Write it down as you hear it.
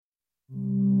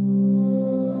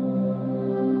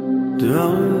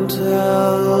Don't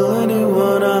tell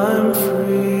anyone I'm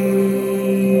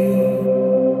free.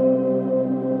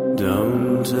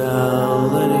 Don't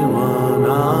tell anyone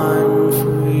I'm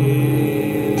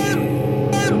free.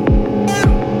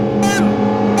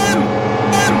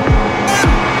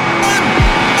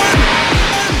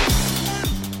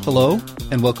 Hello,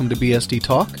 and welcome to BSD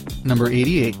Talk, number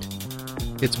 88.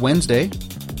 It's Wednesday,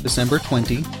 December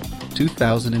 20,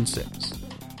 2006.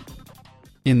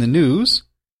 In the news,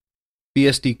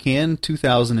 BSD Can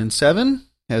 2007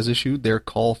 has issued their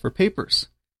call for papers.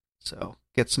 So,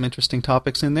 get some interesting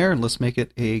topics in there, and let's make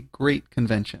it a great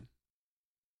convention.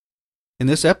 In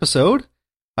this episode,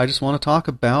 I just want to talk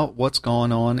about what's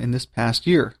gone on in this past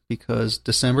year, because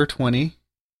December 20,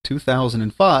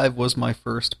 2005 was my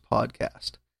first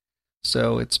podcast.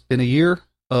 So it's been a year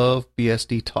of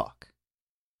BSD Talk.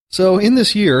 So in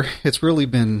this year, it's really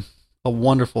been a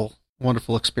wonderful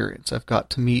experience. I've got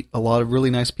to meet a lot of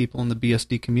really nice people in the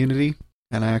BSD community,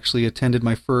 and I actually attended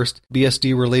my first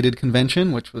BSD-related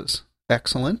convention, which was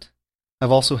excellent. I've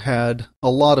also had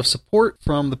a lot of support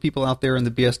from the people out there in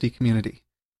the BSD community.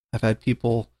 I've had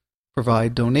people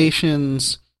provide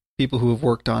donations, people who have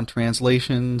worked on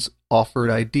translations, offered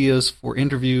ideas for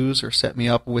interviews or set me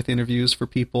up with interviews for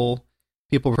people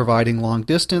providing long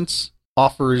distance,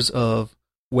 offers of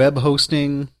web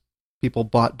hosting, people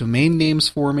bought domain names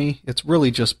for me. It's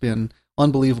really just been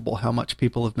unbelievable how much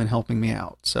people have been helping me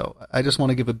out. So I just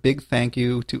want to give a big thank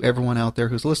you to everyone out there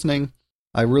who's listening.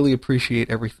 I really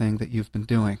appreciate everything that you've been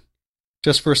doing.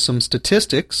 Just for some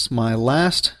statistics, my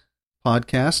last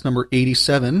podcast, number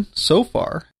 87, so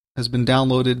far, has been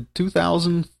downloaded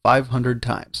 2,500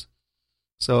 times.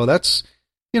 So that's,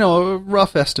 a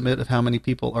rough estimate of how many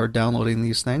people are downloading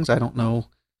these things. I don't know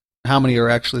how many are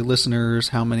actually listeners,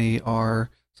 how many are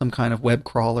some kind of web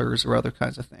crawlers or other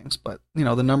kinds of things. But,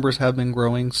 the numbers have been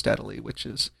growing steadily, which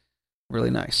is really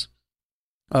nice.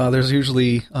 There's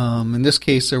usually, in this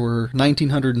case, there were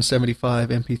 1,975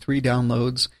 MP3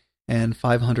 downloads and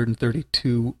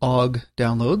 532 OGG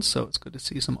downloads, so it's good to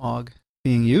see some OGG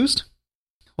being used.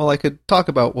 Well, I could talk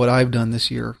about what I've done this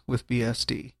year with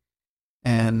BSD.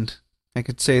 And I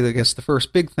could say that I guess the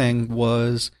first big thing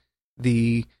was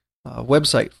the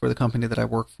website for the company that I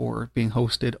work for being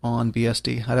hosted on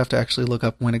BSD. I'd have to actually look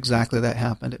up when exactly that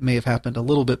happened. It may have happened a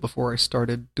little bit before I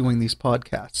started doing these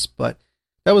podcasts, but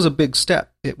that was a big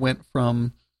step. It went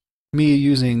from me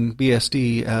using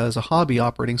BSD as a hobby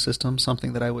operating system,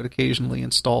 something that I would occasionally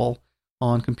install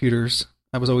on computers.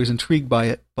 I was always intrigued by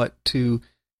it, but to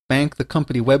bank the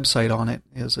company website on it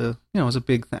is a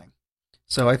big thing.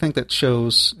 So I think that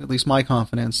shows at least my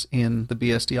confidence in the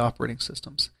BSD operating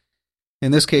systems.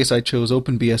 In this case, I chose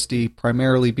OpenBSD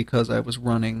primarily because I was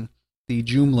running the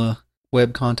Joomla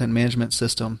web content management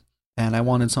system, and I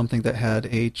wanted something that had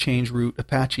a change root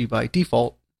Apache by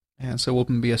default, and so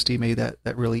OpenBSD made that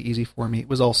really easy for me. It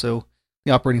was also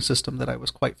the operating system that I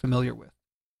was quite familiar with.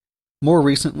 More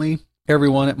recently,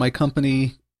 everyone at my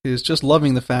company is just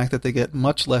loving the fact that they get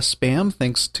much less spam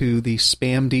thanks to the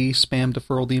SpamD spam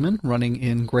deferral daemon running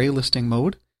in gray listing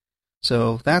mode.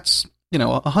 So that's,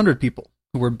 100 people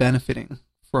who are benefiting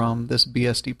from this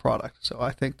BSD product. So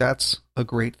I think that's a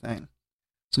great thing.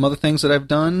 Some other things that I've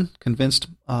done, convinced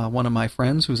one of my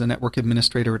friends who's a network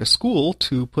administrator at a school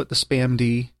to put the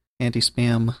SpamD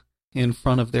anti-spam in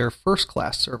front of their first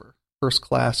class server. First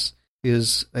class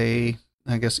is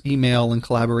email and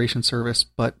collaboration service,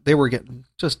 but they were getting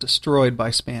just destroyed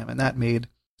by spam, and that made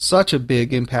such a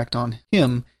big impact on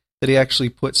him that he actually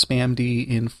put SpamD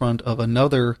in front of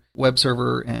another web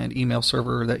server and email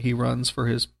server that he runs for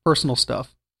his personal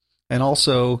stuff. And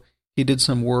also, he did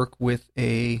some work with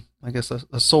a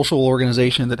social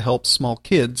organization that helps small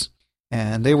kids,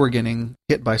 and they were getting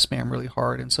hit by spam really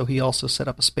hard, and so he also set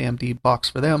up a SpamD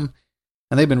box for them,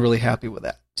 and they've been really happy with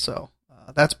that. So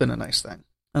that's been a nice thing.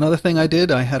 Another thing I did,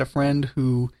 I had a friend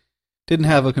who didn't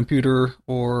have a computer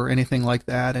or anything like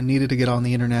that and needed to get on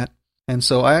the internet. And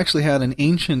so I actually had an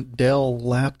ancient Dell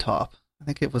laptop. I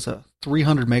think it was a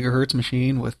 300 megahertz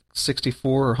machine with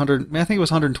 64 or 100, I think it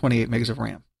was 128 megs of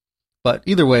RAM. But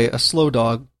either way, a slow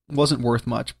dog wasn't worth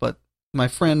much, but my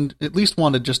friend at least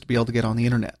wanted just to be able to get on the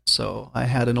internet. So I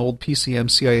had an old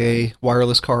PCM CIA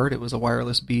wireless card. It was a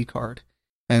wireless B card.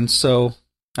 And so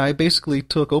I basically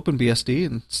took OpenBSD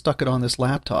and stuck it on this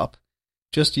laptop,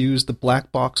 just used the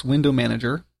black box window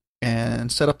manager,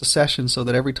 and set up the session so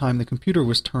that every time the computer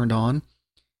was turned on,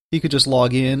 he could just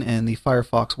log in and the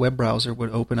Firefox web browser would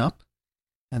open up.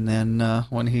 And then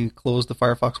when he closed the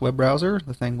Firefox web browser,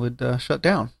 the thing would shut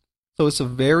down. So it's a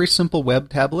very simple web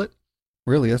tablet.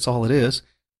 Really, that's all it is.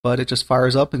 But it just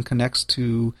fires up and connects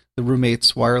to the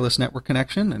roommate's wireless network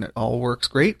connection, and it all works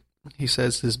great. He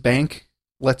says his bank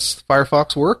lets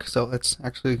Firefox work, so that's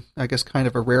actually, I guess, kind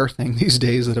of a rare thing these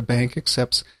days that a bank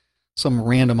accepts some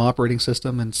random operating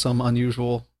system and some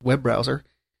unusual web browser.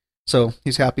 So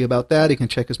he's happy about that. He can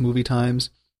check his movie times.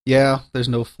 Yeah, there's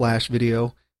no Flash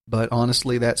video, but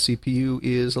honestly, that CPU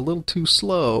is a little too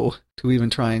slow to even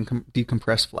try and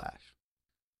decompress Flash.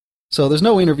 So there's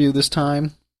no interview this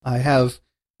time. I have,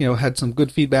 had some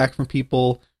good feedback from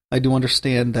people. I do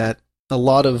understand that a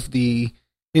lot of the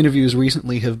interviews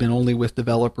recently have been only with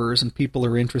developers, and people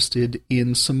are interested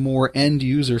in some more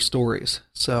end-user stories.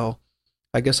 So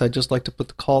I guess I'd just like to put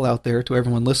the call out there to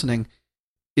everyone listening.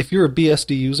 If you're a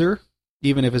BSD user,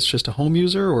 even if it's just a home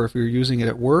user or if you're using it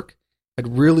at work,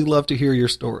 I'd really love to hear your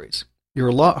stories. You're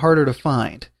a lot harder to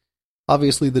find.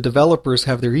 Obviously, the developers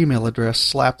have their email address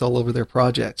slapped all over their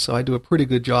projects, so I do a pretty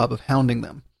good job of hounding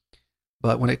them.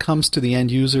 But when it comes to the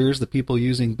end users, the people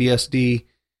using BSD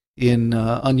in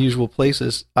unusual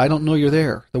places, I don't know you're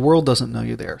there. The world doesn't know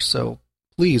you're there. So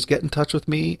please get in touch with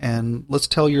me and let's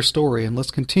tell your story, and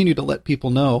let's continue to let people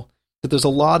know that there's a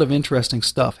lot of interesting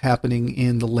stuff happening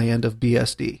in the land of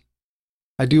BSD.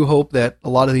 I do hope that a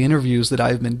lot of the interviews that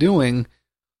I've been doing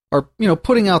are,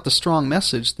 putting out the strong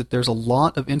message that there's a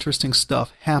lot of interesting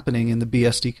stuff happening in the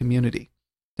BSD community.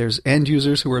 There's end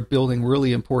users who are building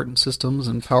really important systems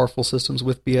and powerful systems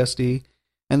with BSD,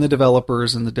 and the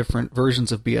developers in the different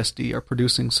versions of BSD are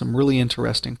producing some really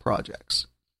interesting projects.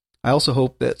 I also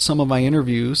hope that some of my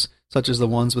interviews, such as the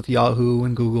ones with Yahoo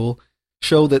and Google,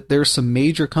 show that there's some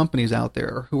major companies out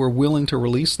there who are willing to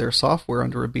release their software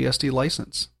under a BSD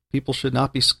license. People should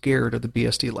not be scared of the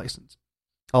BSD license.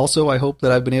 Also, I hope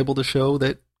that I've been able to show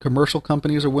that commercial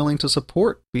companies are willing to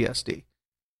support BSD.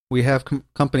 We have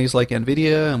companies like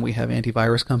NVIDIA, and we have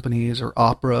antivirus companies or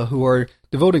Opera who are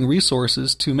devoting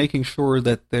resources to making sure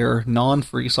that their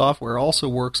non-free software also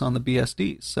works on the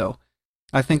BSDs. So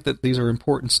I think that these are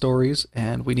important stories,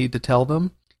 and we need to tell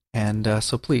them. And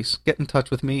so please get in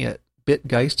touch with me at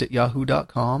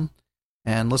bitgeist@yahoo.com,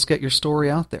 and let's get your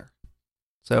story out there.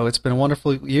 So it's been a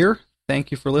wonderful year.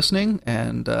 Thank you for listening,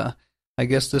 and I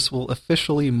guess this will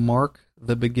officially mark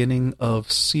the beginning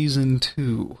of Season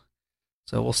 2.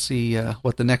 So we'll see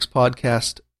what the next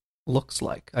podcast looks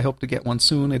like. I hope to get one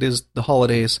soon. It is the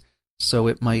holidays, so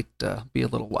it might be a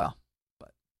little while.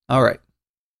 But all right.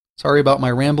 Sorry about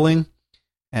my rambling,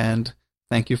 and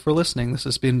thank you for listening. This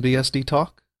has been BSD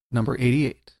Talk number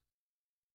 88.